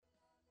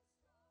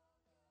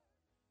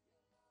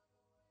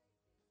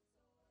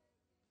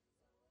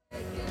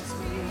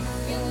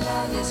Your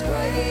love is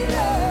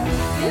greater.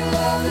 Your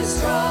love is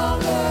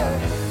stronger.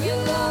 Your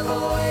love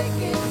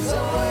awakens,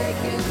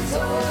 awakens,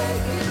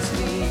 awakens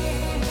me.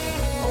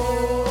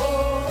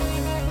 Oh,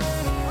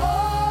 oh,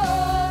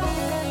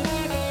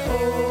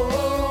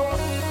 oh.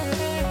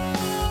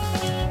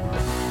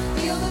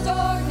 Feel the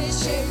darkness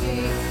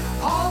shaking.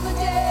 All the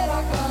dead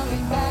are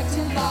coming back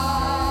to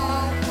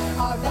life.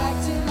 Are back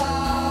to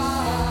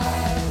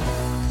life.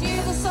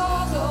 Hear the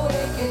songs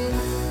awaken.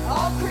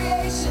 All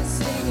creation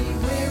singing.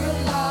 We're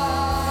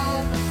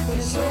alive.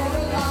 We're sure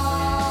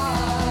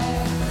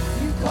alive.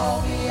 You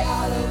call me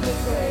out of the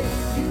grave.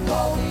 You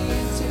call me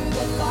into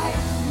the light.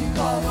 You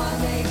called my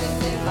name and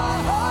then my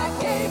heart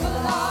came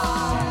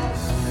alive.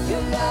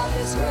 Your love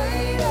is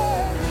greater.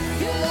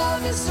 Your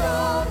love is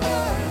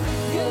stronger.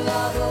 Your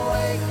love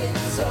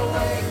awakens,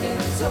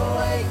 awakens,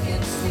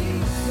 awakens me.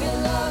 Your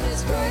love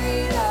is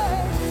greater.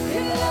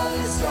 Your love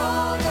is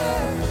stronger.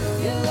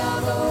 Your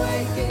love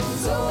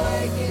awakens,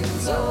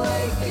 awakens,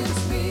 awakens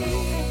me.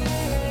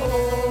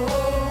 Oh,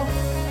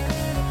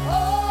 oh,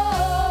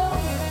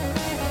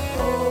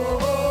 oh,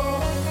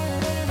 oh.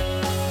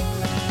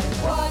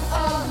 What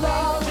a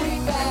love we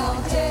found.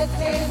 Death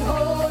can't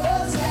hold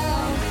us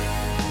down.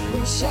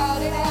 We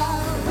shout it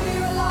out.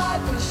 We're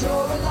alive. We're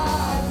sure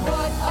alive.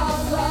 What a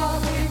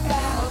love we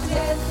found.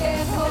 Death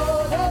can't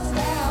hold us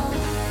down.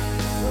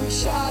 We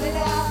shout it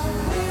out.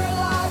 We're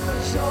alive.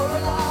 We're sure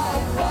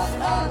alive. What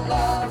a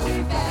love we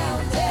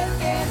found. Death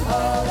can't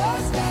hold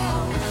us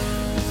down.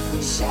 We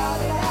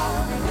shout it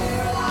out.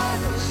 We're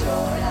alive. We're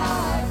sure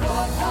alive.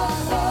 What a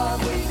love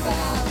we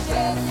found.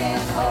 Death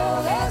can't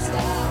hold us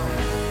down.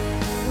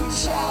 We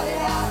shout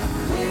it out.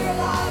 We're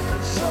alive.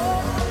 We're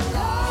sure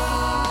alive.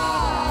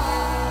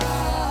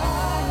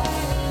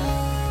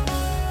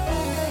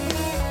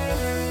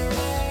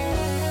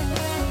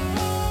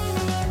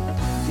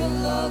 Your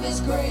love is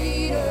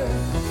greater.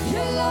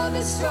 Your love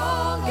is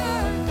stronger.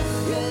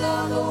 Your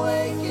love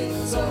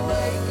awakens,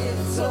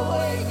 awakens,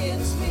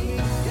 awakens me.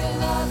 Your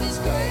love is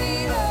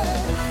greater.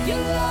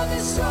 Your love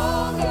is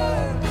stronger.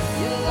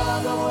 Your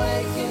love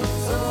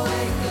awakens,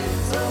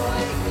 awakens,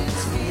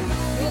 awakens me.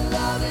 Your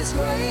love is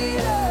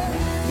greater.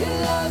 Your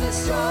love is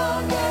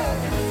stronger.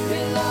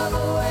 Your love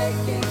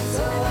awakens,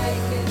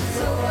 awakens,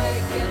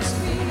 awakens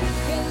me.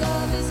 Your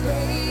love is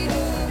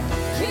greater.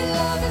 Your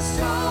love is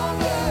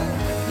stronger.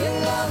 Your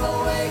love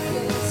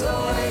awakens,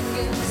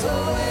 awakens,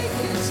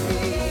 awakens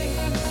me.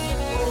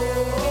 Oh,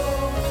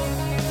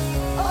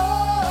 oh,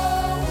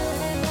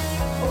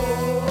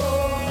 oh,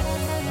 oh.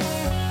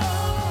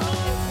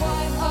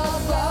 What a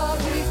love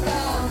we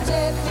found.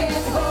 Death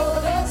can't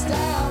hold us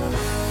down.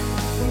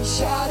 We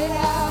shout it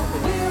out.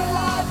 We're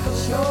alive, for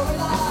sure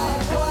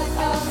alive. What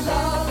a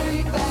love we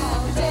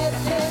found. Death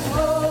can't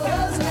hold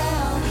us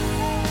down.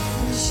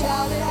 We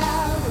shout it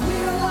out.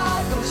 We're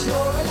alive, for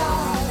sure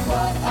alive.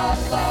 What a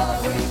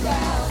love we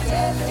found.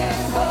 Death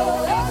can't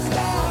hold us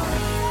down.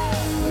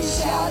 We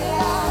shout it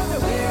out.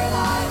 We're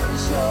alive, for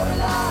sure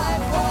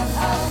alive. What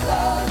a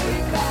love we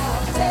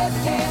found. Death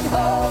can't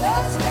hold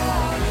us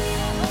down.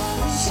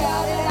 We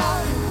shout it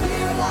out.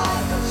 We're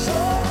alive, for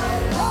sure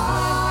alive.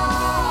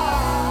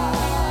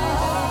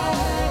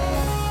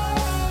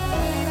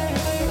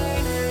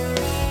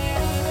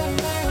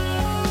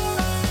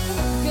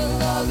 Your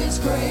love is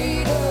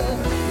greater.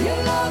 Your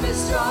love is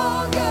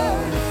stronger.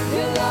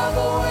 Your love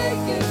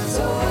awakens,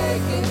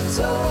 awakens,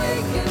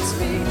 awakens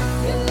me.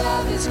 Your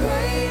love is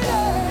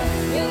greater.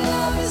 Your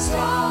love is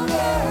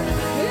stronger.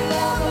 Your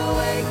love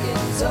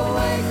awakens,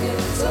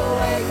 awakens,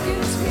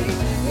 awakens me.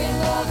 Your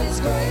love is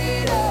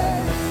greater.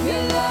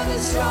 Your love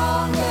is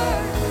stronger.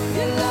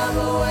 Your love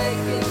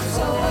awakens,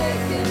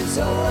 awakens,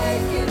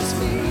 awakens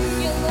me.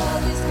 Your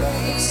love is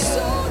greater.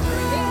 So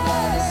your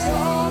love is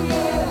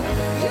stronger.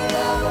 Your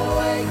love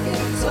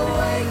awakens,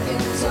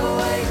 awakens,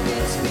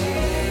 awakens me.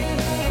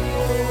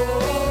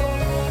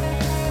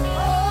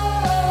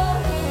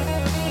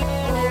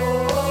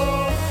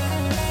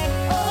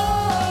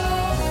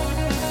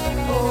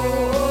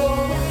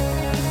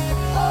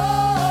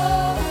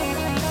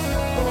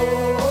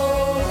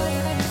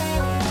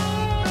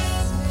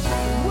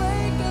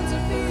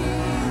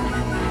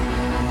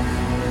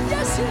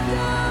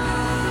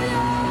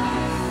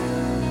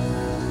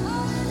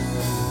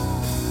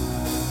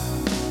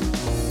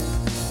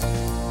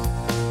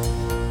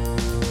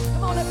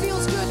 Come on, it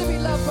feels good to be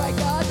loved by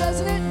God,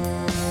 doesn't it?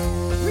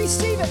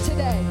 Receive it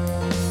today.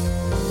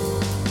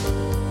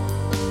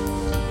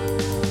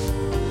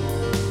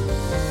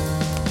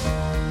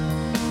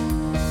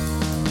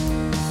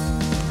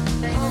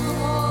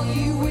 Come all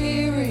you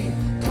weary,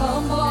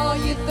 come all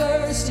you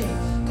thirsty,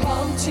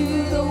 come to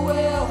the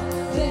well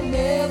that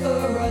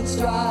never runs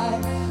dry.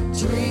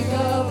 Drink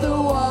of the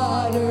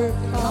water,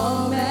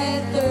 come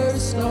and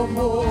thirst no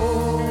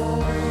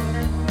more.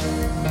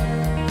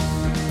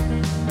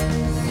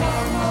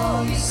 Come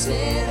all you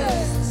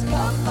sinners,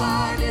 come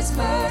find His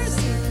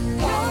mercy,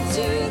 come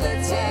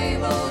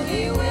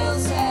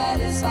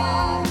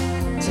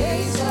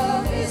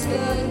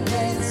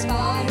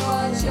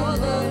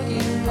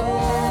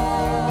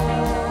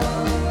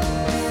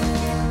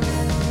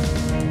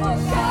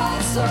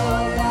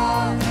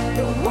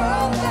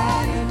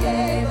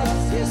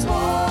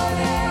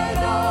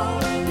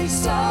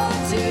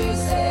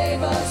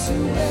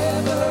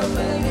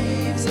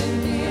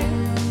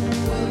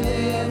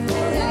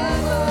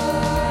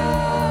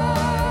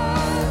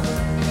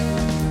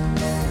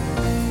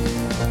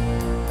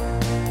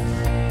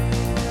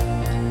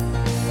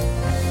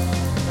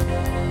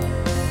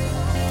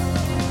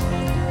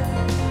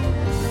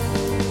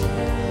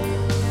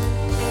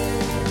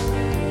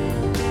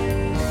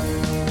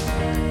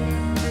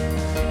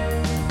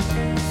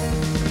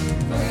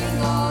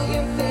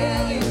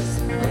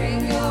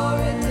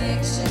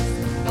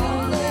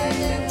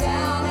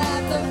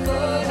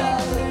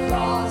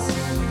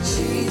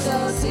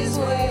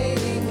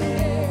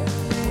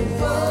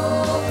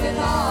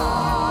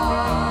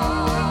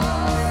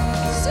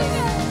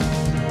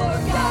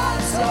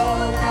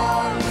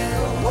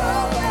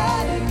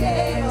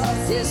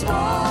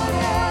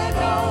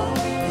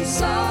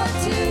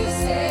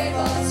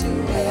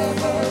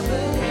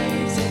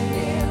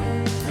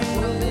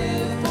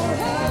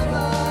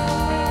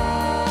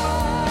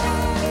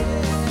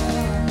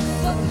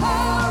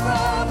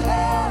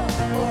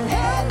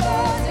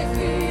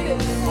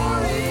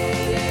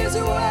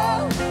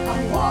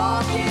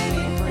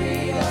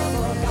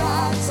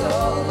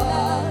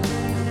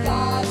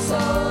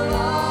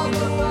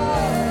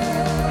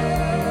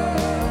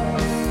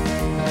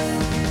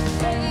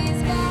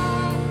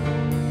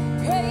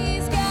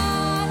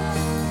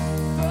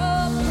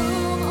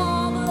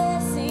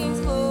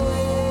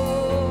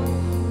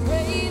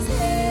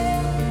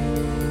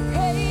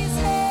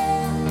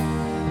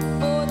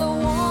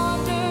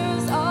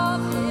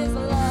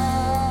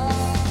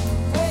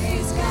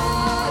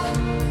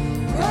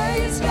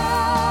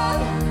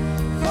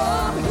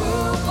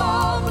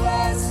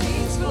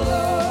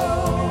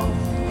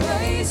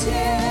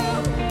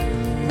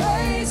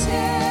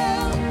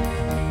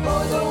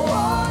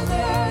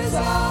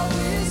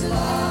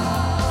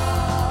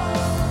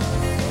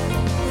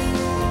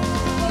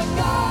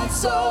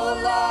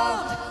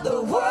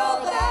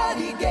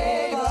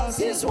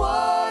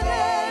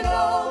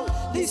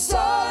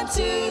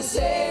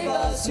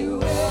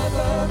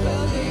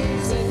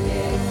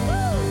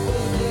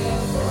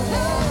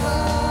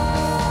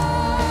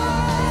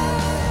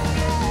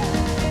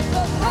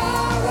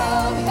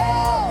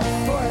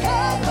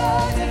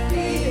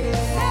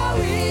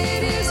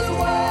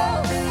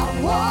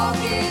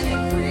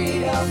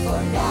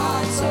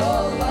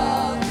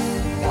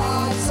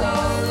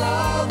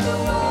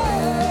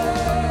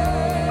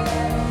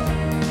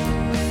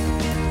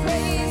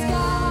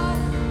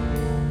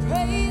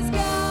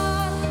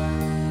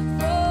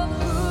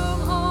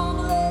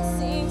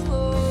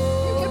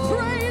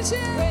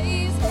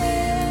Praise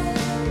Him,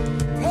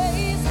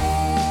 praise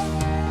Him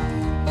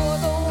for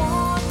the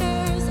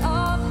wonders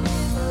of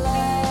His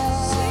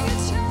love. Sing it,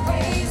 church.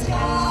 Praise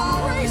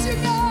God, praise you,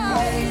 God,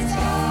 praise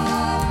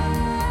God,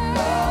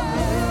 from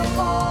whom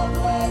all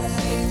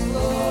blessings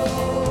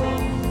flow.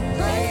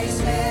 Praise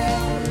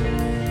Him,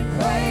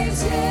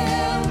 praise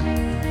Him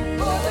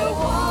for the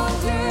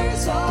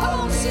wonders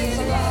of His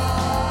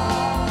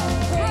love.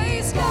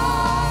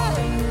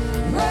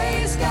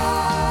 Praise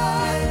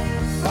God,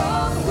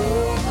 from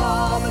whom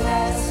all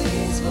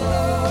blessings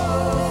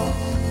flow.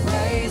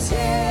 Praise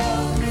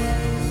Him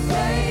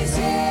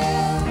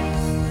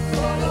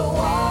for the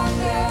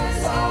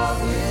wonders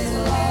of His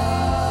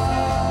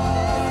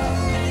love.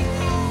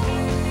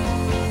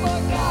 For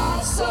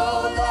God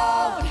so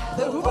loved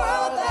the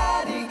world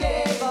that He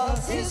gave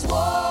us His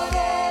one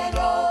and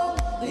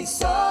only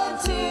Son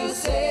to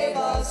save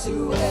us.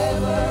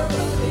 Whoever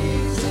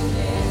believes in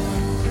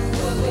Him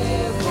will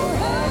live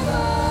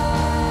forever.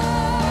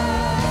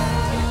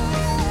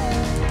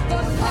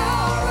 The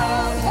power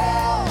of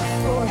hell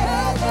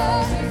forever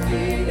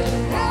defeated.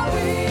 Now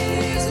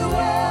it is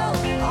well.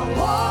 I'm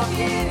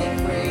walking in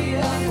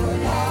freedom. For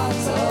God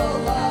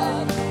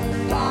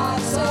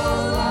so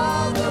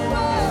loved the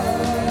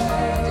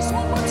world. Just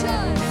one more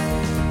time.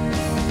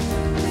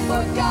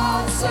 For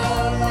God so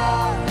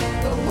loved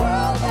the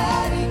world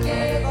that He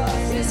gave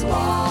us His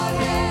one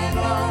and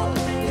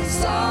only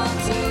Son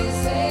to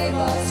save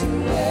us.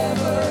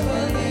 Whoever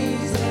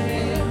believes in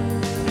Him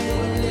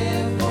will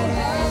live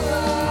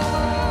forever.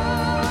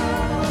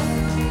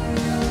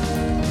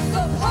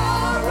 The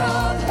power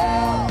of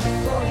hell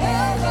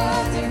forever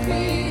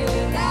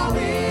defeated. Now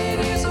it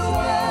is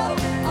well.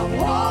 I'm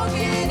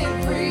walking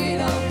in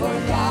freedom. For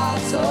God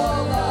so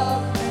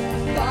loved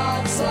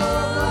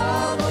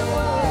the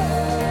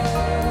world.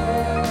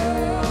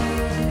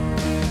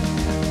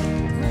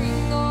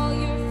 Bring all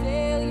your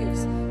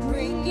failures,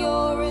 bring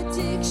your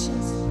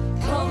addictions.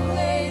 Come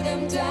lay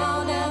them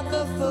down at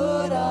the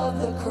foot of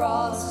the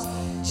cross.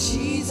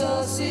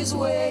 Jesus is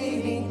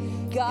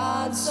waiting.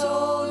 God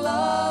so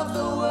loved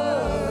the world.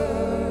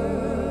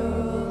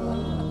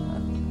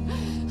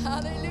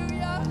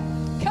 Hallelujah.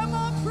 Come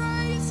on,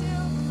 praise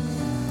Him.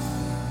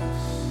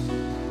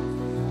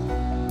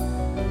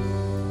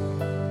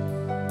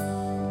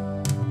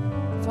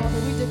 Father,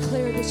 we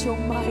declare that You're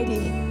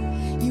mighty.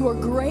 You are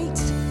great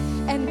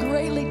and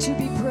greatly to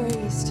be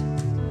praised.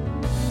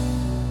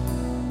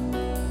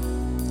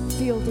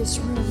 Fill this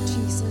room,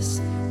 Jesus,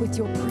 with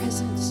Your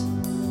presence.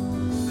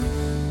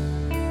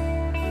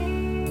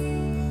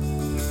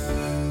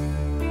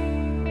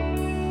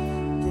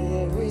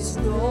 There is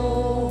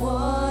no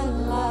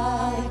one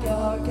like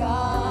our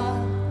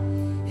God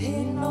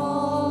in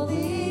all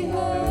the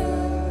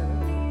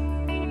earth.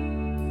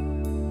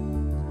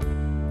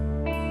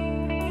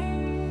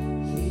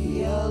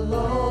 He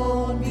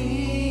alone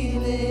be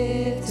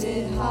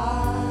lifted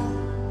high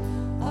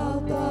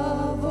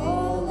above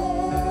all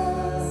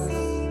else.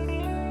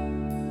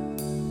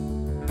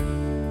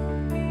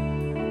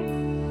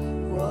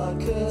 What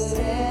could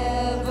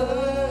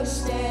ever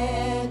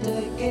stand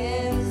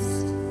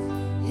against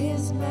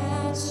His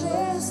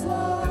matchless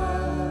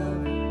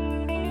love?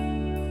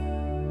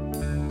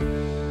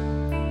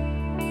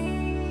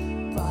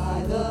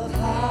 By the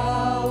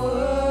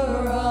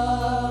power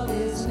of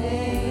His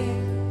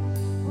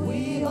name,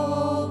 we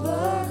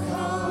overcome.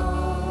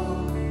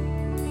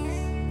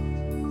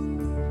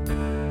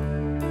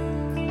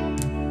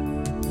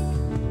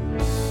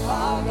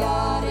 Our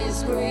God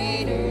is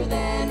greater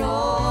than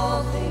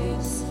all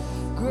things,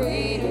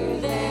 greater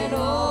than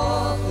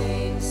all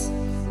things,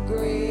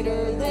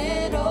 greater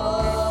than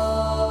all.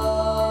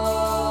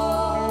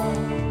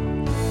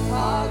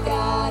 Our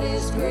God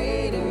is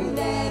greater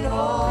than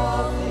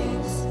all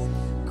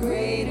things,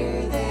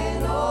 greater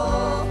than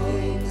all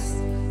things.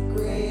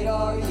 Great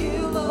are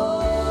You,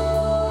 Lord.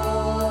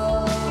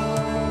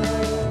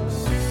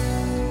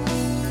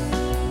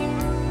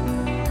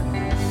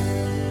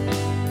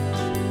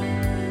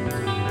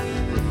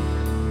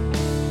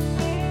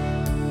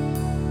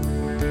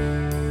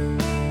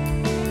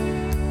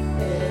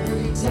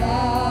 Every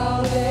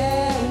doubt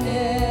and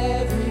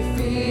every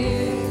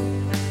fear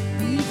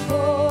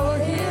before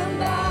Him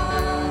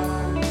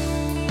bows.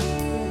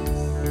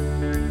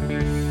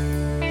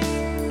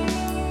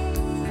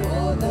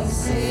 For the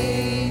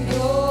Savior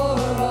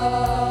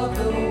of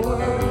the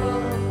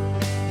world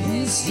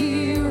is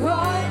here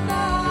right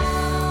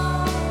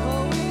now.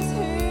 Oh, He's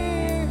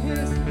here,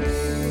 He's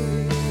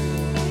here.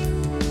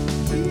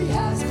 He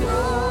has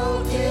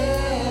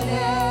broken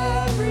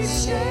every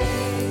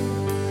chain,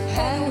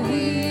 and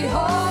we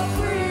are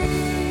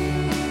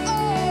free.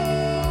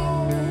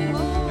 Oh,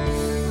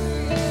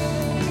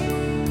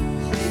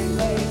 He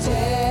lay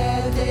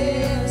dead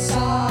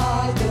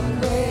inside the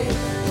grave.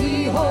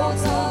 He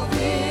holds the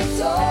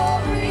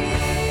victory.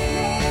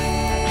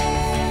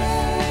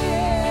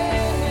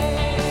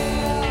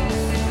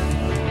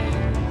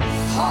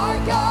 Our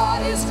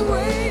God is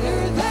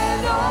greater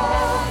than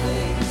all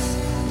things,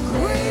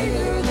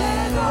 greater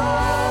than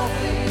all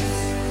things,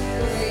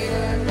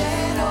 greater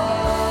than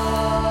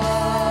all.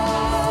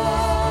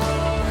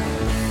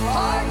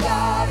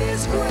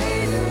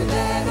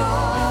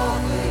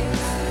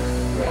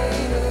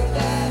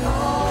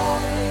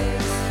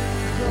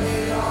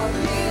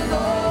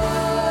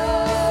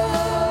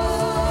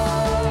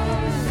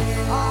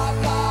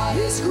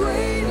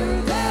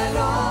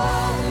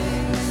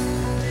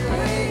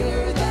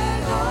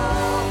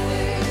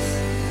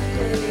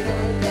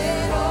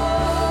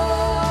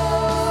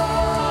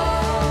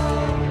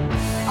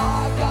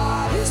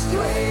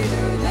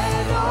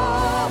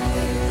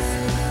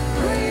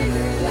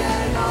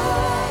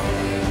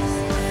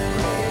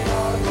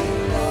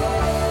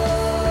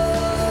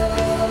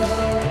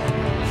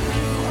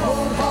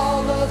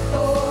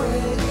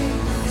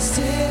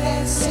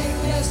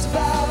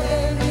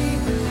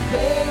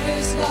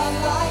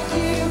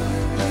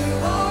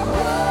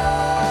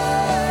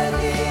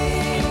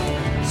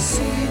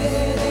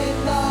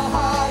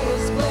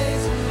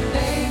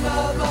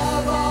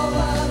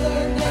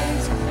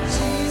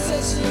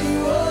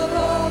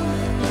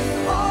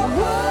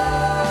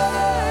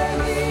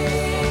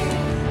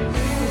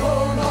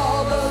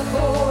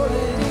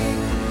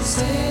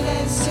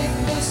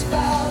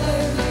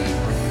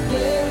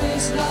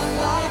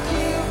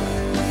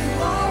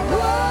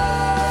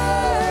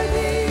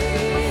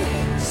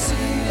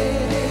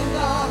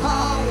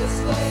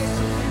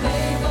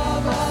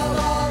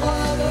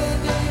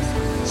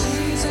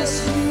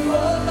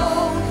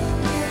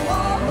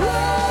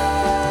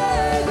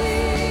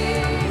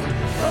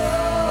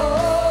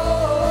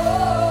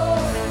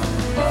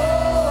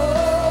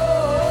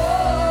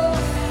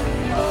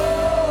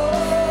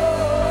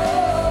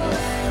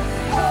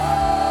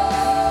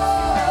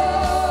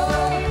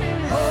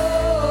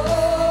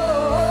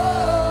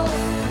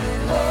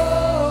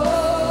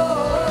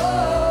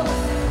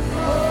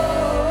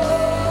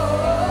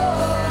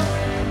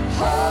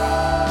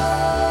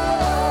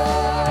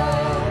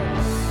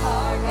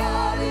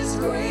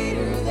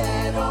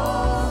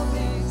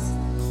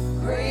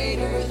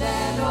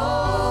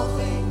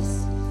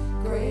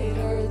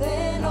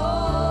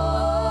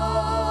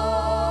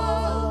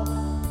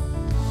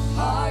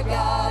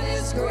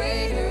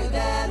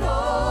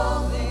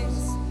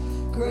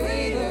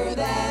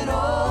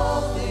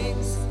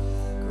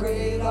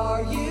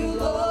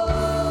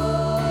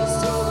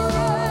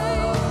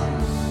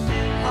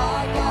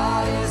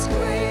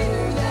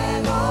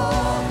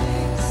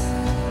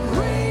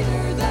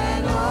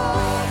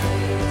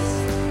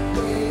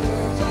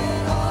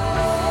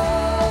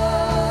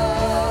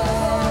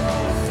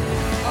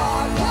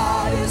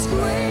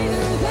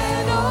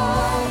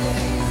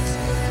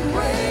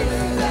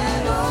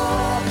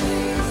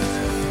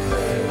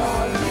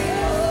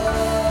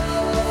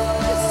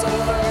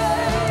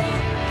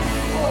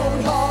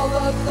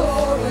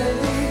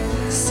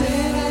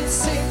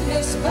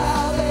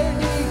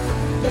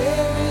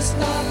 is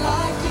none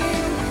like you.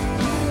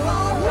 You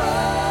are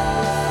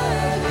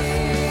worthy.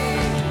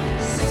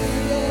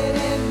 Seated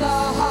in the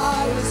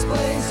highest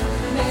place,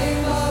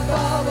 name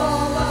above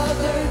all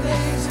other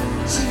names.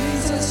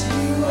 Jesus,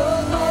 you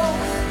alone,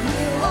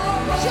 you are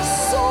worthy. Just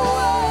so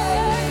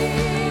worthy.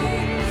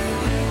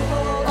 You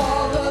hold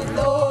all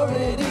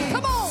authority.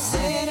 Come on.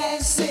 Sin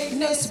and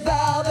sickness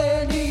bow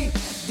their knee.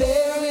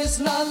 There is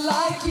none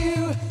like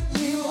you.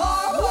 You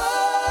are worthy.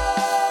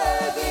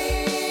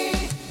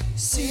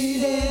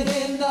 Seated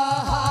in the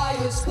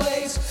highest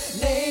place,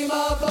 name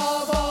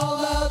above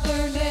all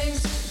other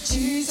names.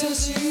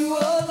 Jesus, you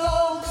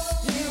alone,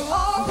 you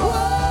are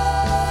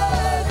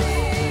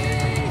worthy.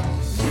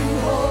 You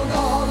hold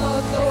all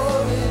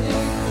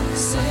authority.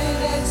 Sin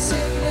and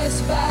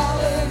sickness bow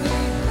their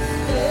knee.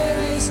 There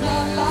is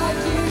none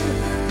like you.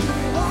 You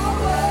are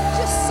worthy.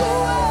 Just so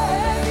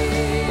worthy.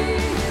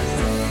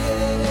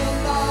 Seated in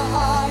the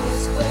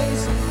highest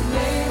place,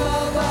 name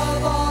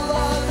above all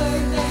other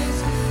names.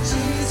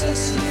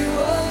 Jesus, you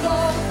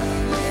alone,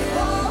 you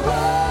are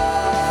worthy.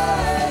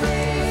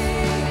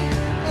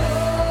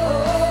 Oh,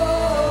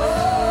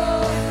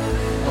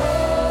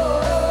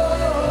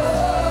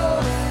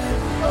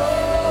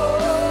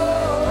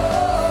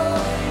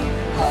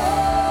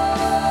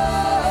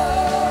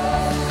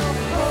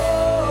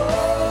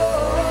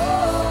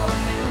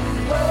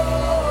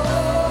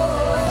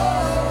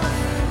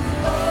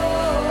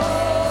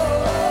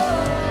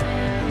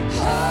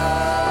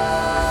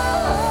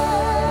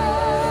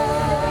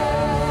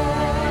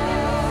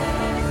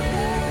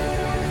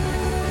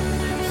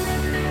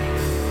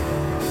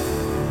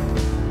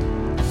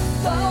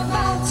 the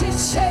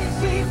mountains shake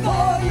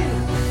before you,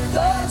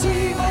 the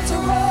demons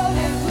run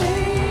and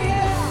flee.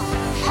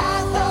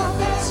 At the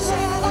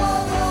mention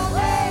of your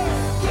name,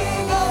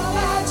 King of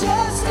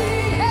Majesty,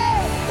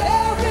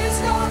 there is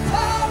no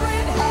power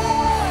in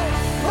hell,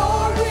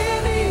 nor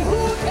really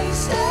who can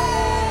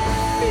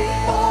stand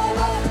before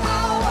the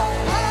power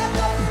and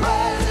the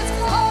presence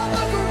of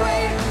the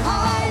great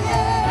I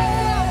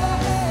am.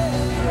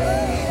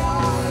 Great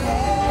I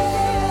am.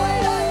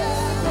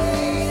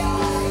 Great I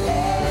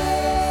am.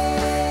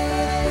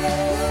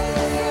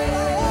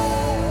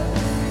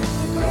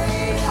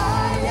 Great I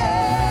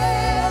am.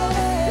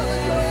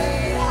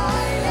 Great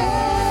I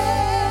am.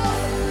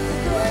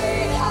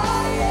 Great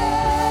I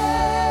am.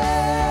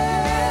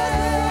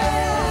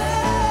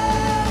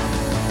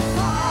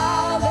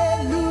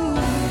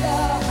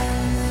 Hallelujah.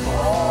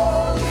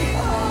 Holy,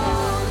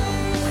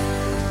 holy,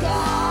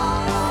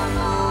 God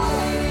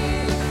Almighty.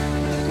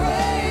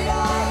 Great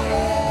I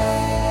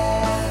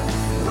am.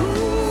 Who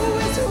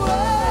is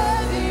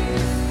worthy?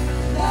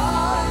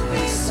 None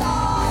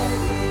beside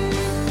thee.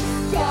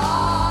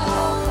 God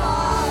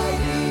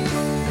Almighty,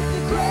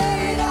 the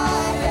great I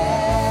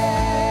am.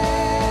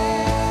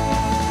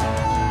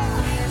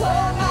 The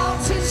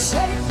mountains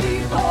shake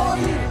before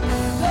you,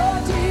 the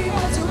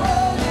demons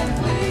run and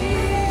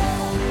flee.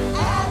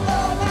 At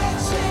the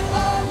mention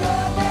of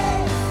your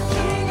name,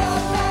 King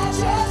of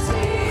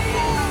Majesty,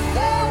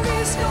 there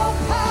is no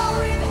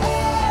power in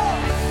hell,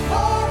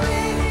 or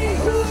any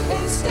who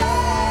can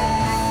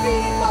stand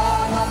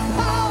before the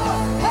power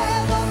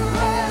and the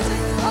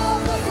presence of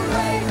the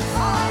great I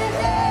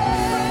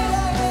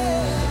am.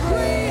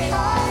 Great I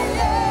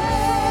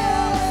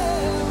am.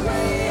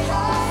 Great I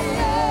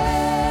am.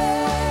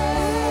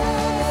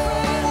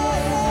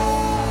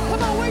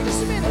 Come on, wait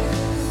just a minute.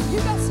 You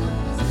got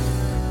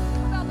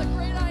something about the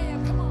great I am.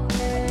 Come on.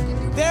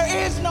 There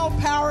is no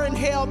power in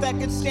hell that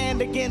can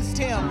stand against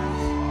him.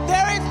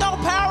 There is no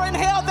power in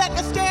hell that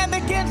can stand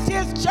against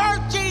his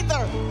church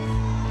either.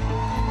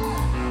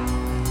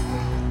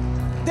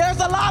 There's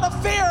a lot of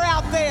fear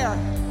out there,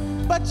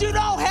 but you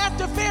don't have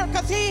to fear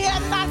because he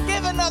has not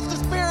given us the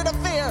spirit of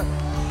fear.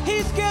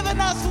 He's given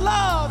us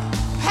love,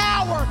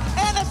 power,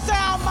 and a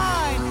sound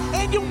mind,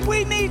 and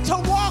we need to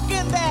walk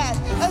in that,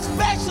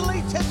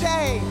 especially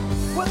today,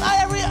 with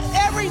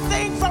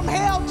everything from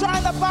hell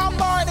trying to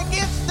bombard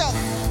against us.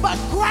 But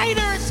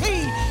greater is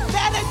he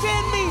that is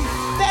in me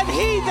than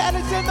he that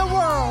is in the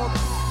world.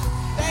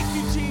 Thank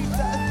you, Jesus.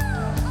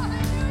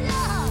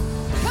 Hallelujah.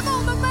 Come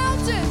on, the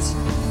mountains.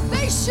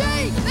 They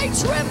shake, they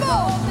tremble.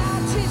 The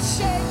mountains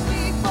shake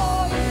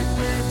before you.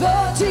 The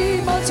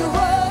demons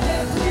run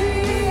and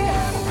flee.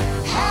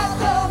 At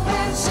the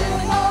mention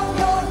of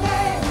your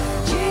name,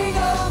 King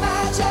of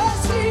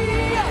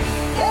Majesty,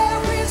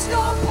 there is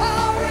no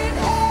power in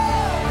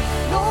hell,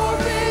 nor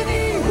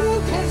any who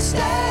can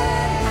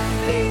stand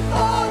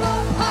before the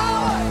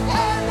power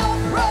and the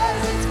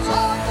presence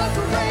of the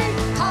great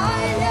I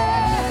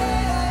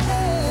am.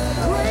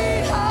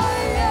 Great I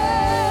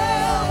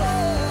am.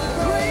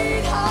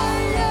 Great I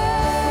am.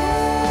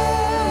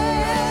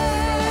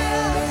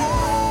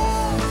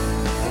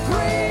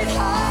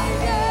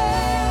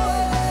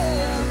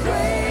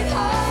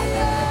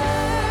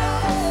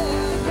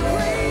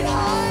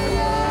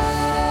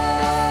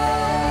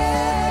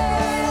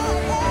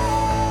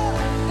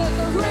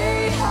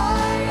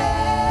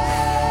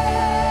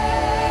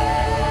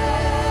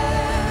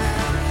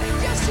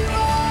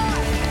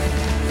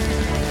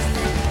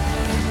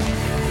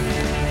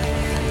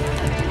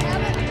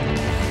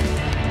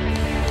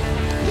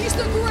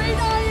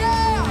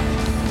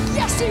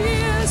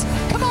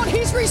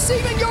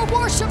 receiving your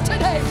worship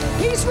today.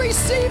 He's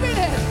receiving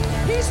it.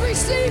 He's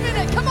receiving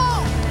it. Come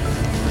on.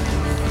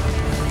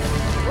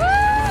 Woo!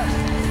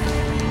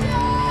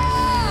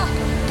 Yeah!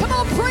 Come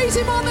on, praise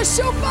him on the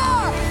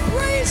shofar.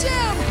 Praise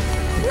him.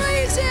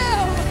 Praise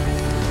him.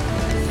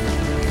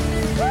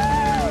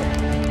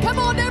 Woo! Come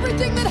on,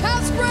 everything that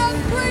has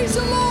breath, praise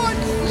the Lord.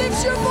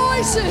 Lift your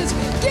voices.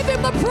 Give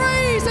him the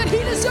praise that he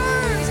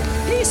deserves.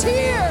 He's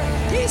here.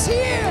 He's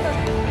here.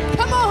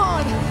 Come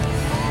on.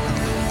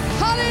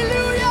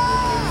 Hallelujah.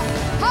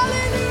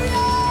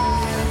 Hallelujah.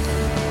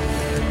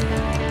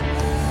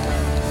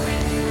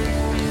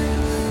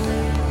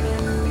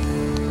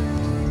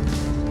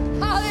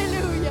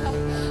 Hallelujah.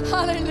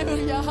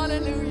 Hallelujah.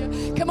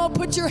 Hallelujah. Come on,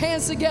 put your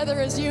hands together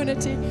as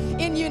unity.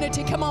 In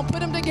unity. Come on, put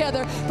them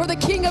together for the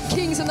King of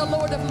Kings and the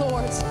Lord of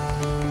Lords.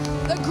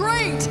 The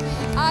great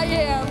I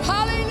am.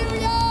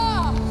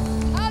 Hallelujah.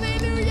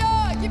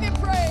 Hallelujah. Give him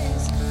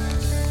praise.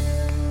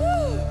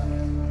 Woo.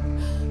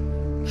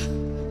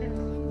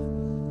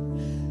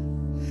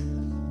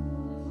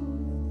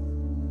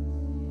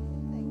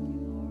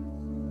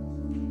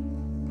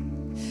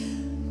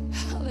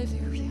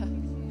 Hallelujah.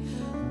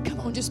 Come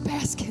on, just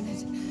bask in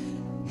it.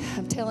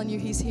 I'm telling you,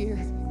 he's here.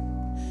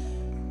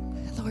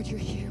 Lord, you're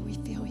here. We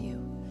feel you.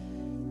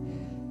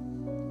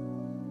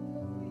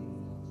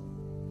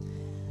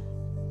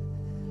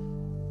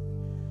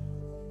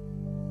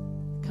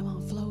 Come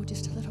on, flow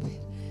just a little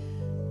bit.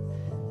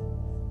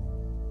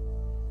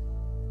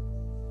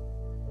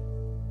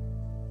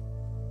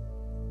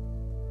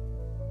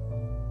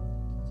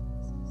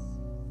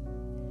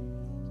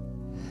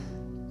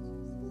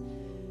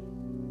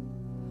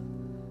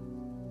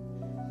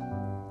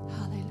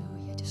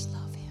 Hallelujah. Just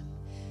love him.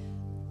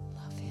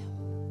 Love him.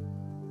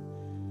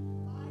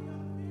 I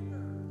am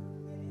bigger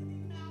than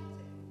any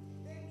mountain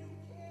that you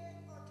can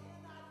or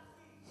cannot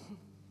see.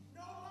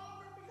 No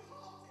longer be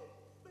halted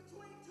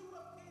between two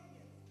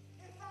opinions.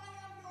 If I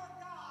am your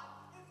God,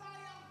 if I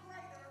am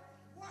greater,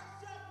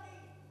 worship me.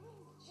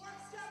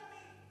 Worship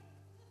me.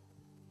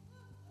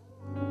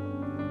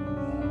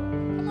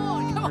 Come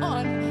on, come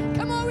on.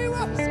 Come on, we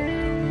worship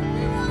you.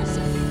 We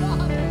worship you,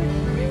 Father.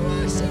 We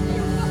worship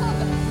you,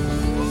 Father.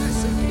 We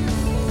worship you.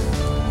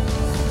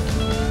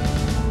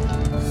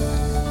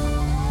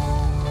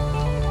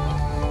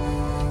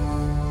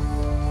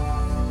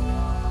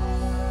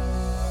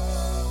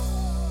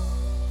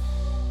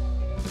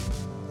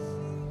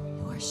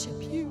 We worship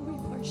you. We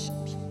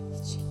worship you,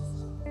 Jesus.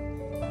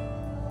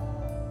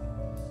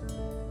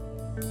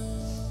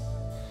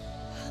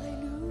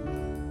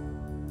 Hallelujah.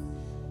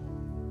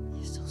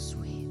 You're so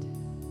sweet.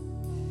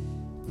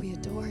 We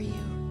adore you.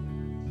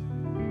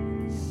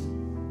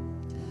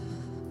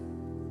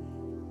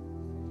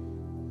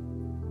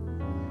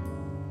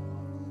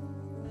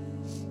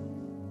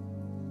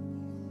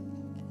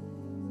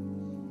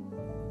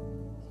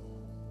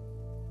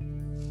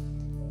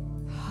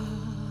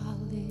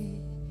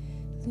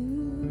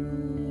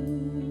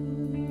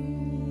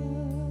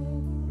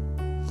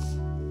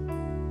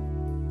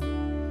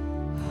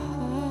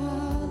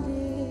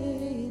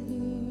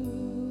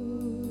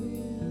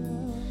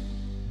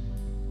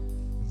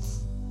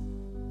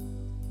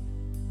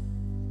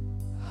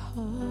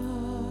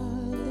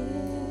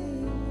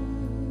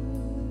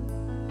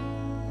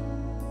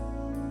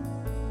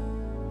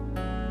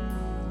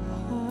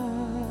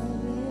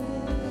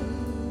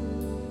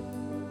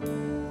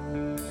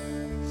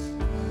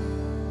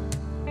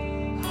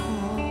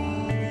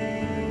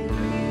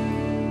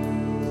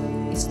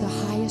 It's the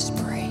highest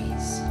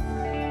praise.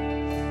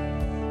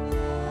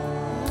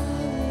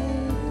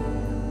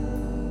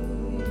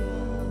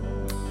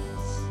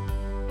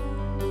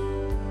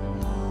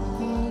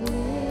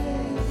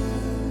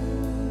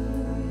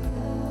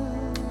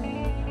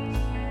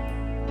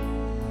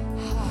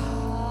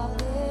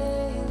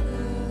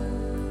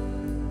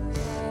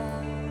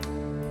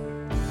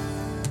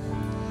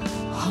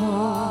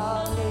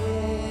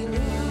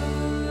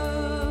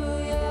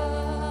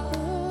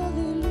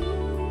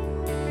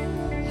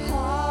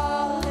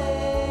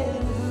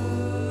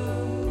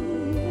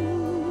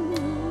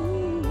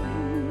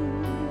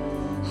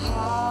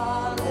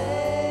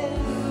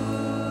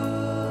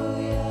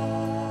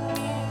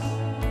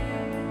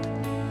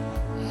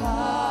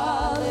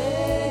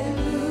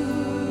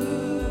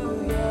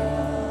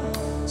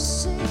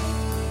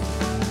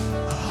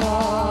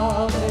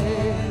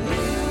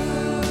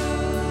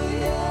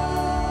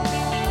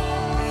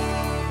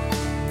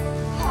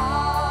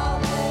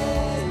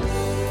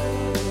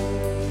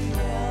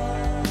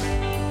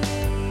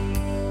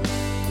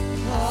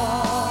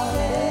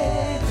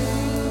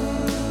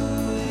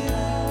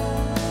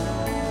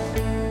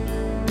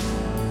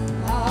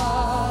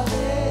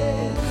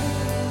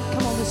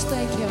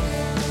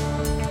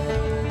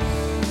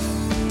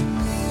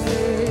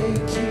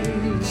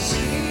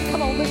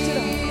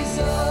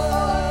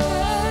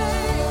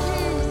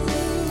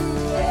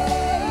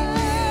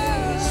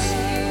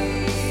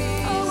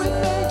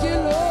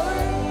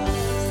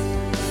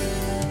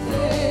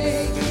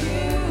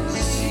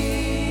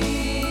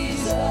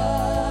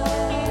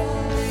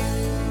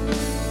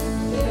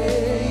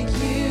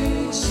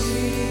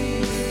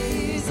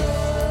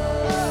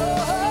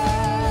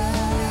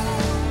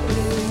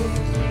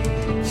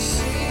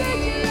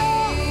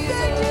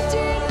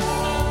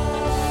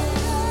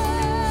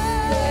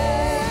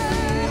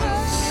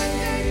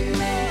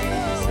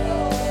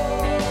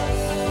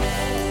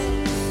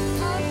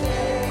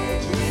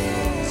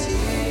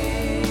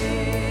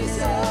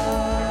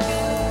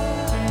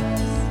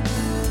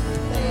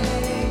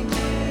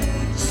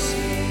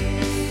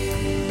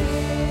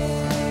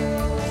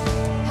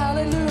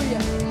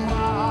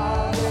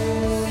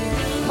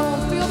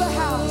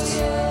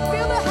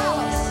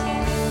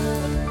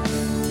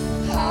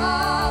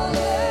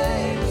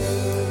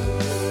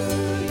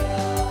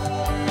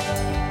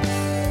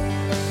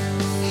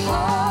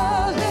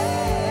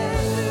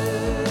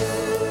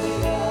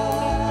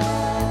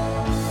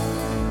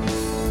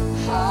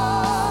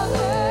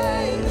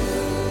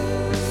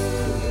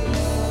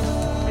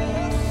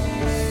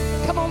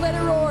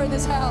 in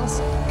this house.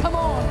 Come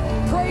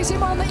on. Praise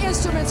him on the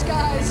instruments,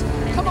 guys.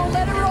 Come on,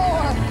 let it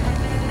roar.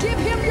 Give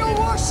him your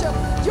worship,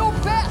 your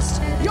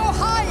best, your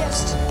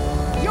highest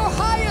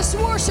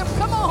worship.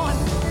 Come on.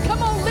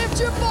 Come on, lift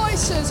your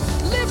voices.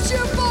 Lift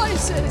your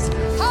voices.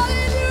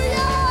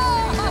 Hallelujah.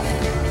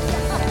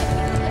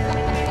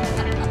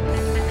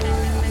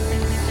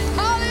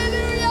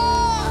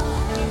 Hallelujah.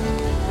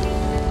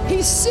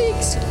 He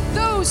seeks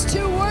those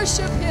to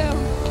worship him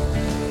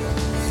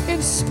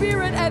in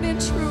spirit and in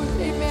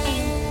truth.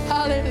 Amen.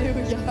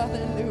 Hallelujah.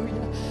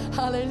 Hallelujah.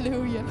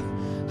 Hallelujah.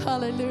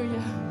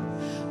 Hallelujah.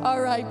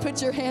 All right,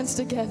 put your hands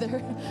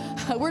together.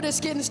 We're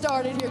just getting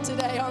started here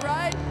today, all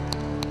right?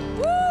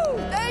 Woo!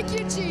 Thank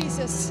you,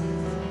 Jesus.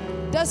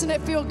 Doesn't it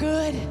feel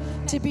good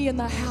to be in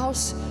the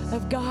house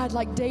of God?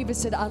 Like David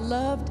said, I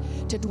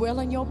loved to dwell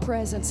in your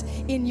presence,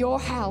 in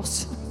your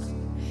house.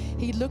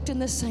 He looked in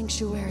the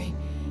sanctuary.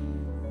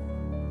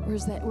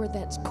 Where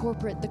that's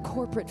corporate, the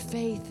corporate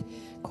faith,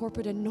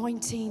 corporate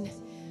anointing.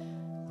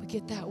 We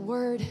get that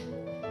word.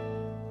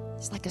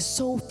 It's like a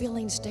soul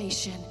filling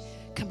station.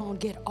 Come on,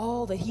 get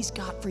all that he's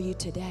got for you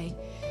today.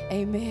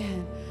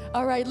 Amen.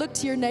 All right, look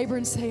to your neighbor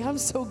and say, I'm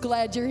so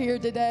glad you're here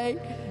today.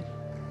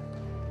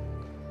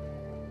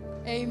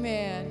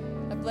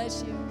 Amen. God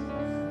bless you.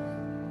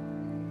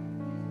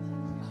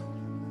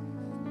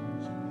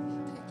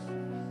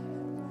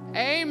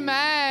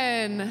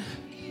 Amen.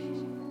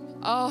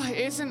 Oh,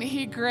 isn't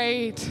he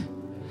great?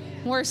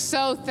 We're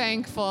so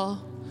thankful.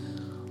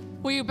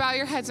 Will you bow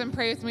your heads and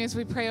pray with me as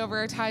we pray over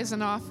our tithes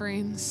and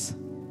offerings?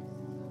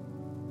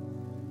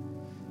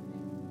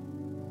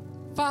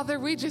 Father,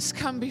 we just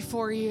come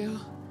before you.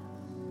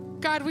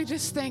 God, we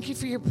just thank you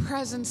for your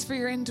presence, for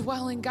your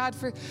indwelling. God,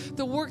 for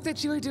the work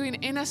that you are doing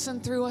in us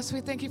and through us.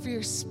 We thank you for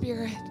your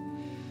spirit.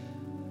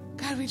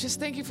 God, we just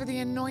thank you for the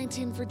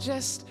anointing, for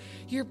just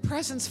your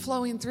presence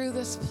flowing through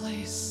this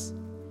place.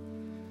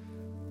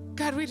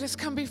 God, we just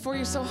come before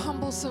you so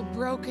humble, so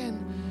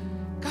broken.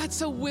 God,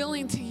 so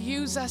willing to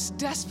use us,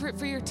 desperate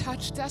for your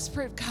touch,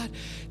 desperate, God,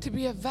 to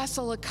be a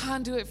vessel, a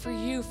conduit for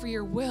you, for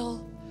your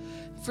will,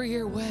 for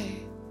your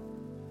way.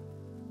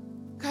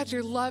 God,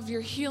 your love,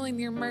 your healing,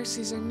 your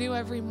mercies are new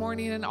every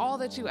morning, and all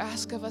that you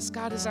ask of us,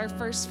 God, is our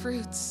first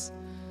fruits.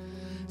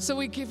 So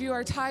we give you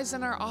our tithes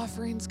and our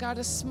offerings, God,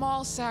 a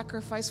small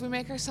sacrifice. We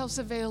make ourselves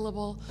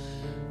available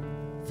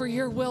for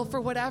your will, for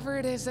whatever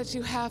it is that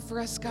you have for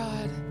us,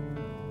 God.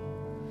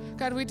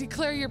 God, we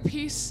declare your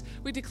peace,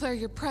 we declare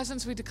your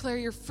presence, we declare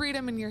your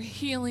freedom and your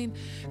healing.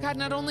 God,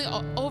 not only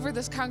over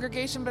this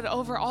congregation, but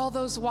over all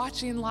those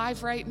watching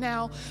live right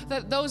now,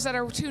 that those that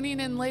are tuning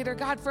in later,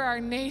 God, for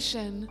our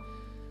nation.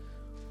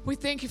 We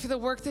thank you for the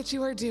work that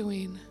you are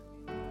doing.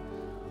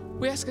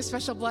 We ask a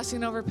special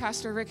blessing over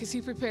Pastor Rick as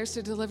he prepares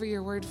to deliver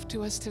your word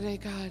to us today,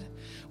 God.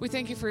 We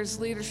thank you for his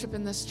leadership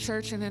in this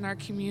church and in our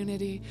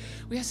community.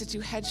 We ask that you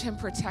hedge him,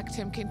 protect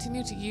him,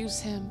 continue to use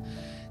him,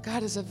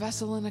 God, as a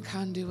vessel and a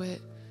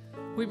conduit.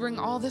 We bring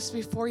all this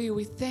before you.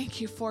 We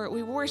thank you for it.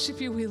 We worship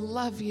you. We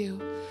love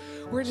you.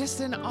 We're just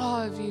in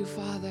awe of you,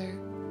 Father.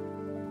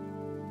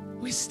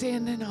 We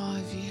stand in awe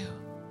of you.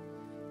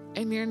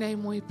 In your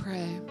name we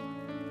pray.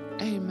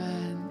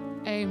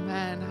 Amen.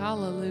 Amen.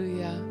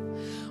 Hallelujah.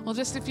 Well,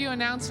 just a few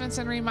announcements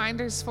and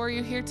reminders for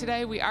you here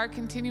today. We are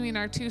continuing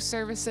our 2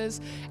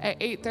 services at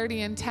 8:30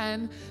 and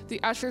 10.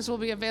 The ushers will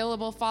be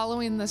available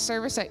following the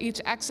service at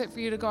each exit for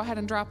you to go ahead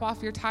and drop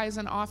off your tithes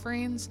and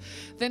offerings.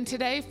 Then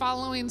today,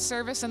 following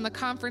service in the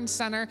conference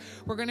center,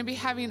 we're going to be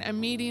having a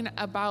meeting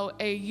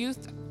about a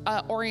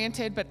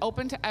youth-oriented but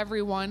open to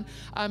everyone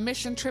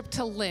mission trip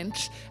to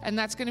Lynch, and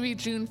that's going to be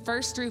June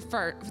 1st through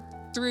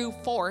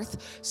 4th.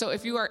 So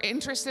if you are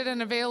interested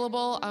and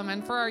available,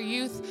 and for our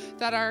youth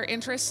that are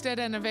interested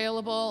and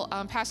available,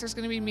 Pastor's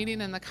going to be meeting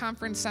in the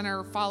conference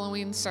center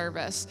following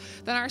service.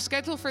 Then our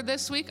schedule for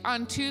this week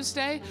on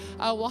Tuesday,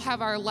 we'll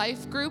have our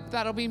life group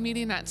that'll be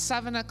meeting at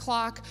 7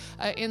 o'clock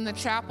in the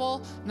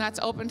chapel, and that's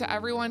open to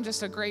everyone.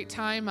 Just a great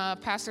time.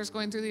 Pastor's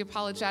going through the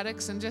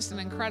apologetics and just an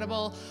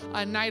incredible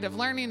night of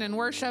learning and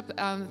worship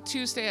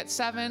Tuesday at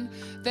 7.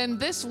 Then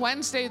this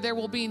Wednesday, there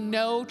will be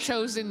no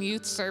chosen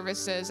youth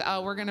services.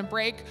 We're going to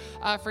break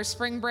for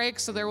spring break,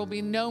 so there will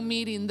be no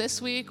meeting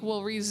this week.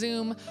 We'll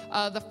resume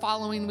the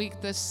following week,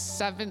 the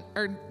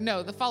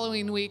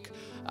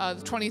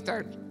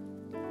 23rd.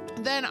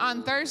 Then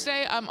on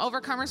Thursday,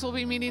 Overcomers will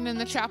be meeting in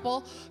the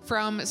chapel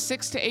from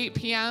 6 to 8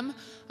 p.m.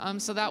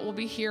 So that will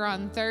be here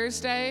on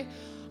Thursday.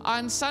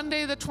 On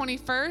Sunday, the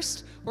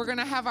 21st, we're going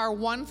to have our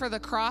One for the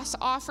Cross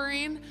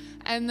offering.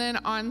 And then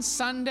on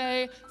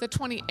Sunday, the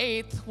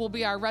 28th, will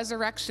be our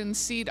Resurrection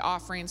Seed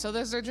offering. So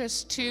those are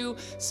just 2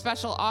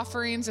 special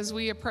offerings as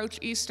we approach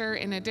Easter,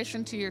 in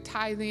addition to your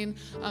tithing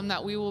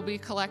that we will be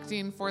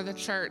collecting for the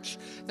church.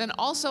 Then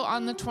also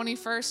on the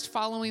 21st,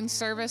 following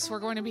service, we're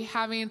going to be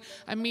having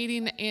a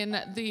meeting in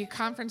the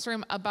conference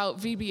room about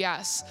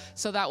VBS.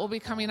 So that will be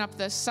coming up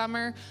this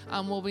summer.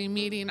 We'll be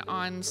meeting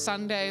on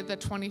Sunday, the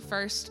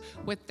 21st,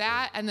 with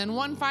that. And then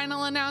one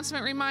final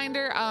announcement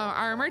reminder,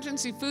 our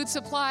emergency food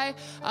supply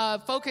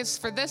focus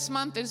for this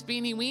month is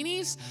Beanie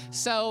Weenies.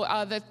 So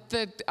the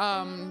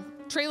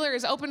trailer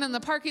is open in the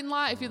parking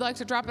lot if you'd like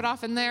to drop it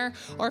off in there,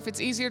 or if it's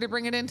easier to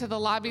bring it into the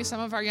lobby, some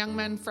of our young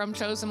men from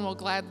Chosen will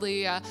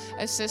gladly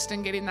assist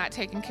in getting that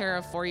taken care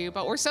of for you.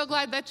 But we're so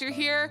glad that you're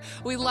here.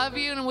 We love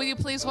you, and will you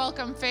please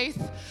welcome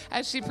Faith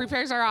as she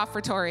prepares our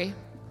offertory.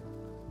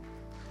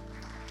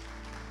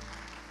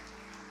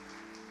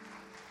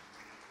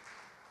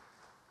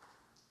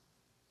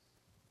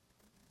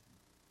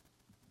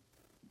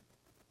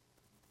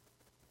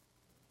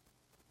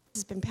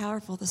 This has been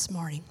powerful this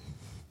morning.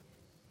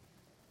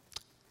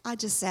 I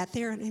just sat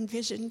there and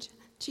envisioned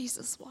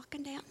Jesus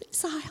walking down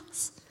these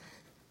aisles.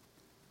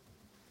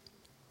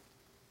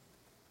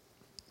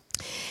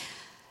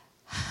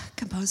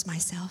 Compose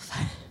myself.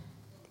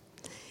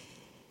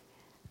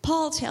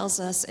 Paul tells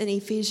us in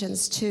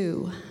Ephesians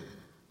 2,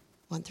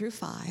 1 through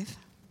 5,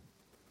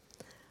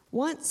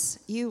 once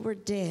you were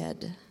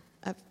dead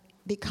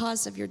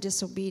because of your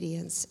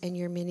disobedience and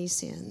your many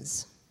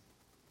sins.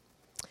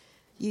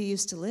 You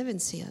used to live in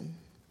sin,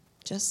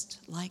 just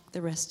like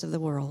the rest of the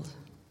world,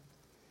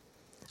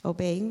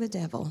 obeying the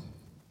devil,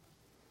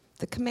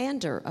 the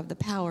commander of the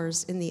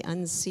powers in the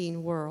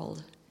unseen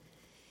world.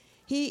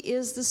 He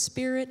is the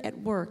spirit at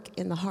work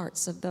in the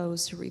hearts of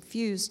those who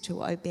refuse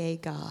to obey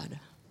God.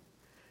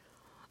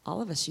 All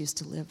of us used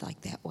to live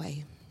like that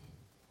way,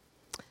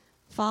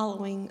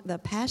 following the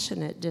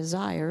passionate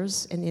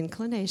desires and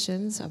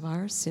inclinations of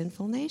our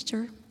sinful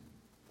nature.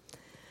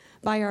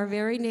 By our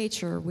very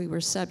nature, we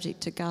were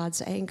subject to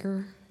God's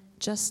anger,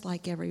 just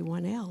like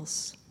everyone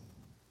else.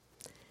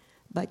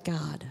 But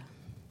God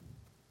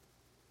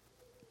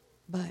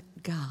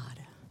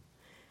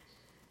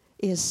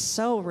is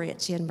so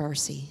rich in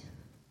mercy,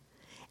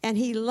 and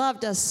he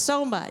loved us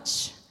so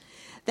much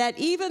that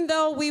even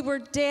though we were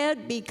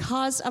dead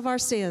because of our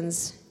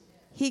sins,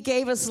 he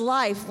gave us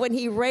life when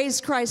he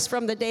raised Christ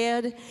from the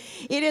dead.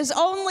 It is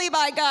only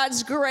by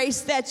God's grace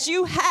that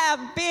you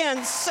have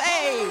been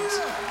saved.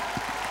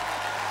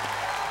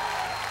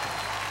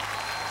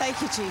 Thank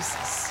you,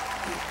 Jesus.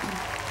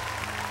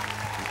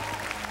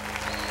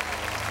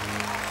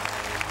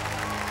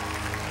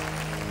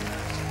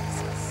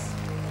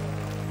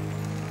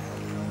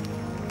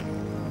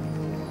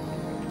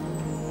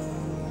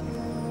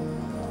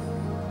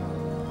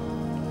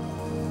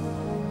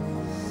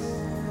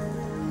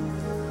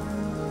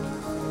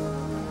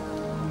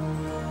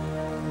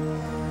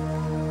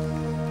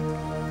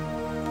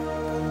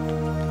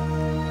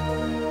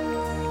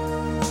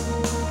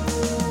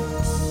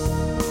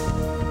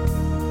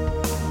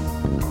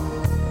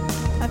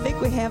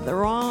 We have the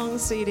wrong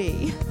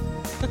CD.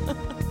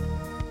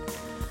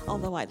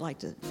 Although I'd like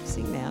to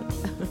sing that.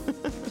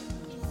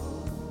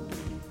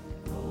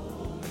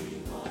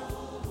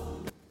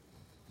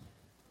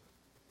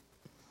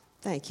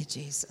 Thank you,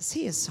 Jesus.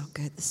 He is so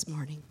good this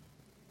morning.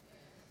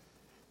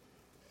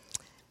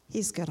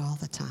 He's good all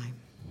the time.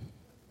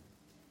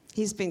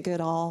 He's been good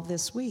all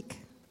this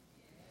week.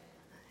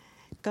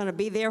 Going to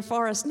be there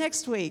for us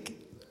next week.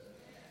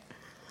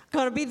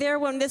 Going to be there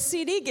when this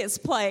CD gets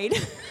played.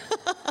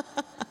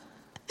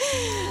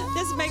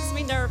 This makes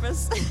me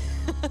nervous.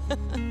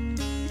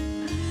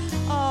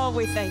 Oh,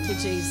 we thank you,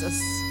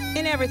 Jesus.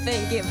 In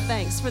everything, give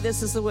thanks, for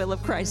this is the will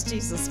of Christ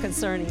Jesus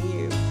concerning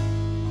you.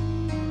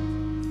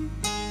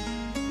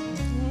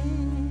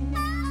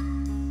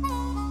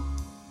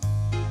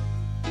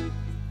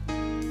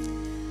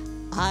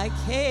 I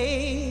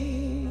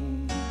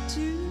came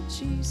to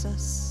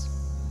Jesus,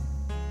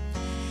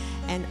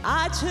 and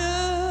I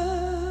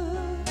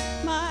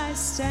took my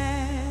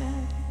stand.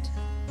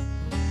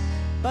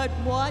 But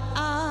what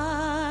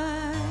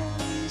I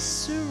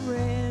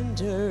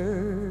surrendered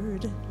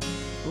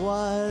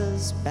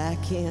was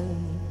back in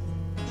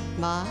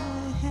my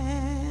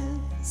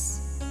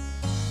hands,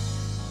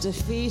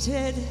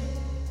 defeated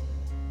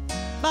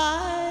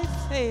by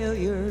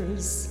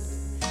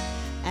failures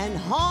and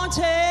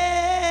haunted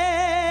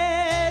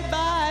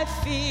by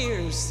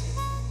fears.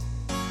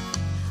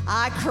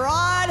 I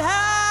cried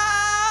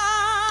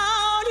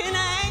out in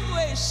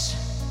anguish,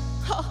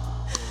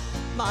 oh,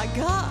 my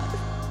God,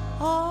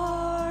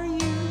 are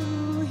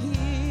you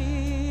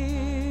here?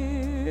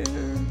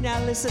 Now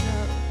listen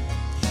up.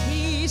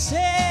 He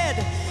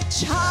said,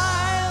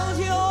 child,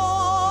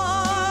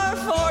 you're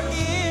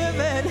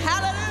forgiven.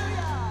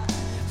 Hallelujah.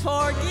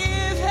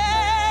 Forgiven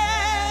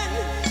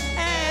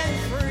and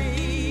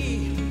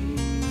free.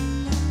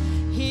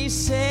 He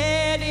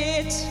said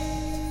it.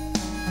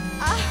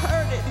 I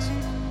heard it.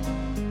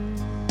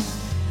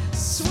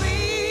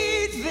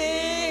 Sweet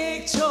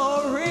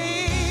victory.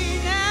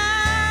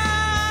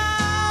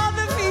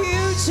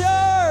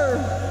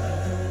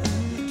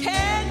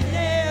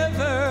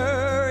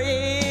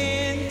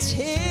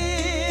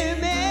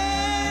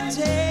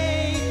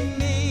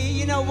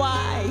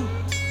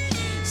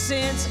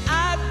 Since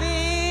I've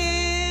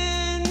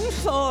been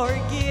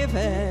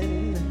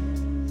forgiven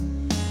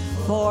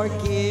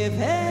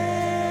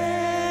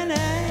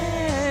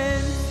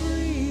and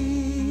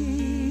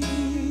free.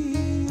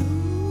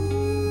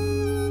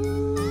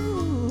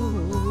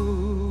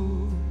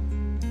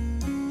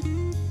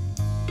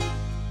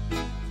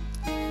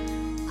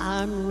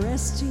 I'm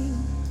resting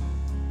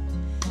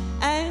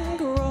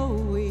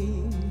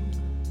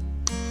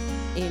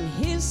in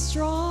his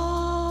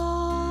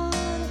strong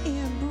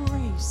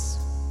embrace.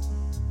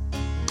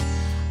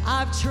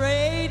 I've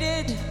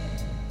traded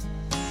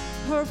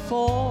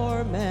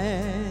performance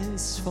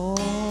for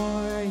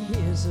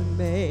his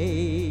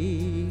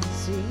amazing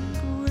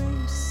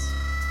grace.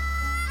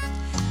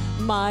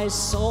 My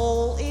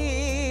soul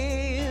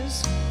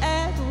is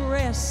at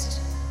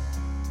rest,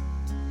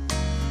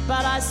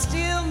 but I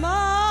still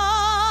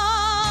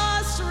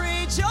must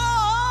rejoice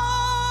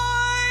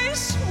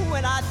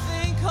when I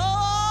think of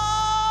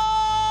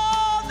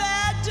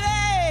that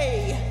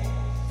day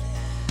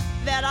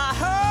that I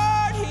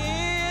heard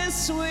his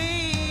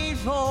sweet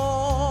voice.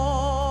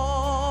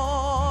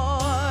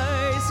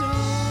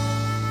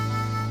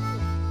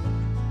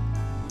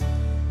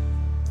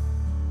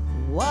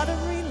 What a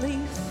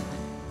relief.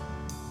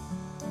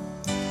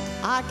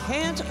 I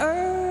can't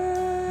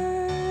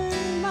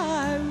earn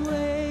my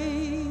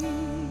way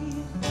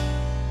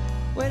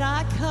when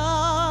I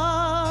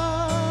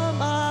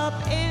come up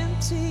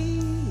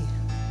empty.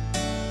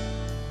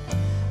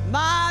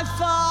 My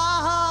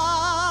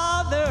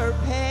Father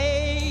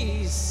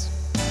pays.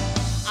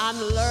 I'm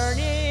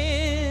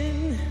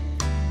learning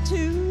to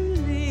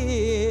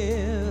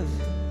live,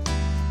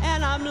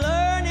 and I'm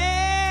learning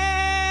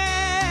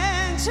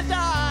to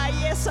die.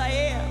 Yes, I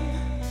am.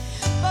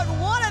 But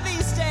one of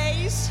these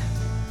days,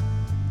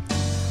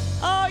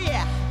 oh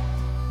yeah,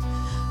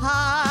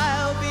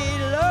 I'll be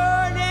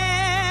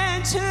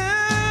learning to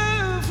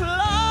fly.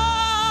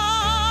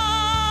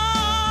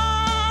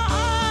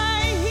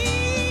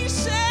 He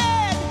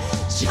said,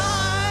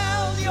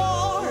 child,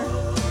 you're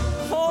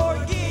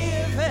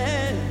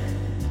forgiven,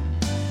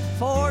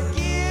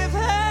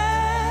 forgiven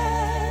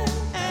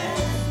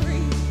and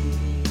free.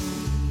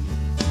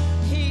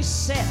 He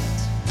said it.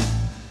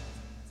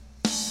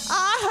 I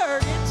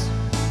heard it.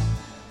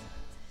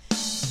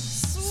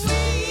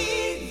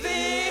 Sweet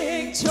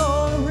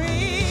victory.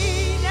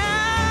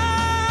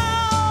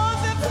 Now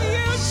the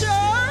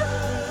future,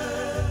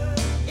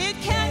 it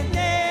can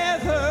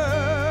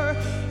never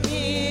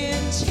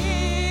intimidate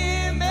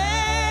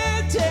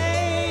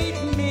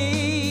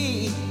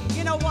me.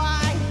 You know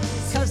why?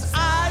 'Cause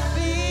I've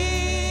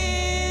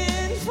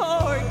been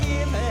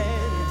forgiven.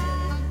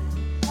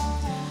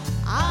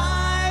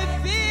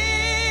 I've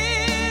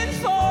been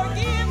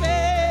forgiven.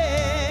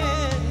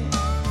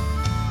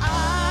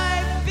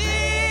 I've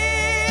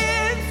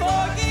been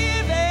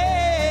forgiven.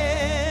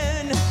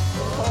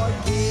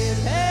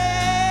 Forgiven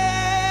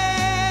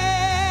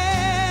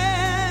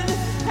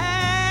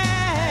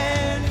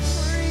and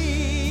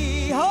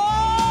free.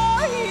 Oh,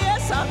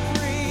 yes, I'm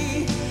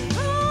free.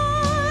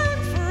 I'm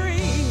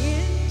free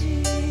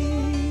indeed.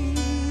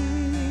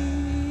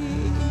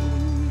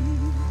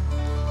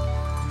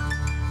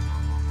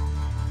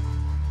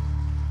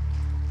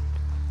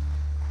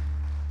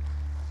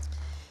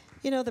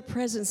 You know, the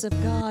presence of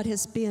God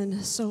has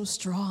been so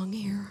strong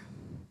here.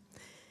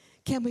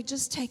 Can we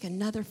just take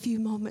another few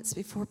moments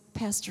before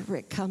Pastor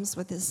Rick comes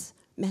with his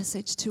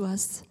message to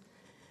us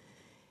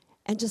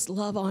and just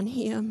love on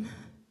him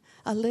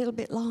a little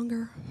bit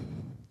longer?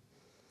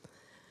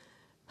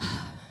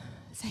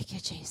 Thank you,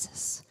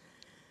 Jesus.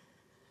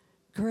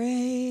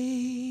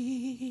 Grace,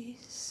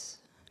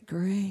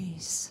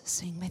 grace,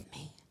 sing with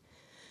me.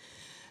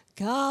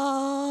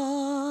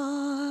 God's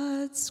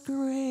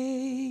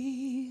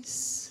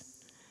grace,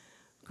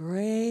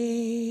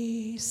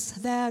 grace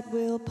that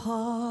will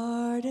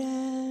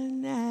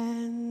pardon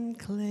and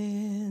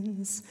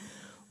cleanse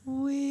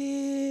within.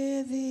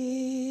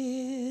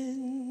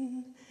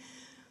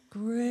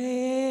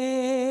 Grace,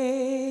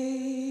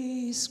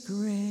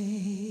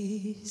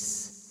 grace,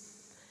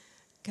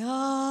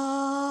 God's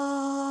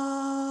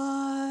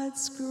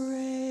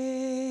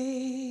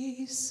grace,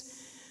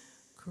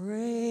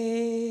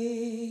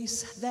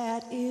 grace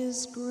that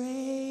is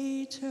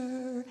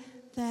greater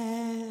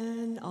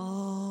than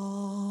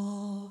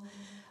all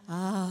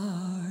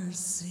our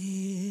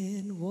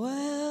sin.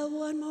 Well,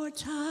 one more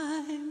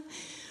time.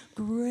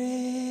 Grace,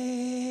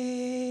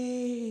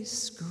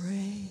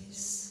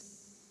 grace,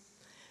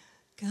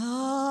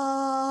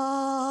 God's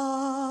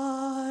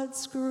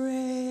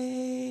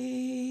grace,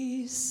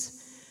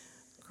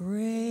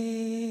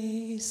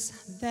 grace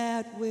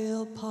that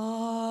will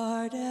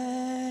pardon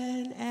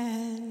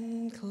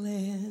and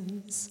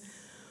cleanse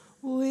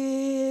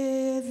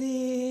within.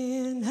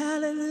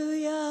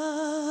 Hallelujah.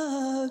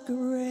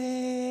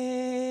 Grace,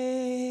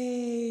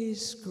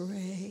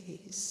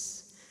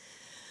 grace.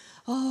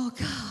 Oh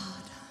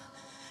God,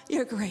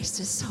 your grace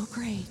is so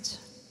great.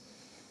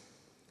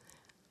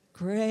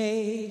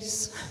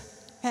 Grace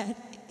that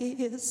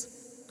is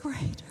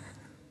greater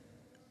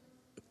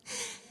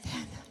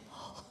than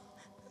all.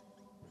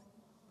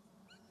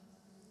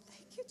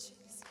 Thank you,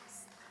 Jesus.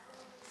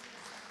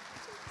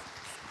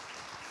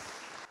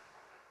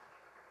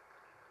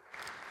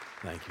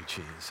 Thank you,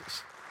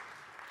 Jesus.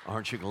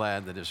 Aren't you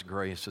glad that His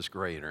grace is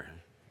greater?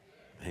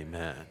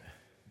 Amen.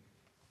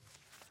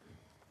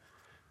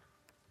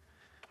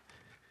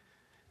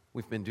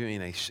 We've been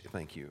doing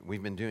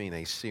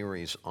a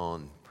series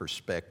on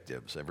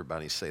perspectives.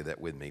 Everybody say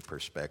that with me,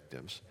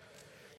 perspectives.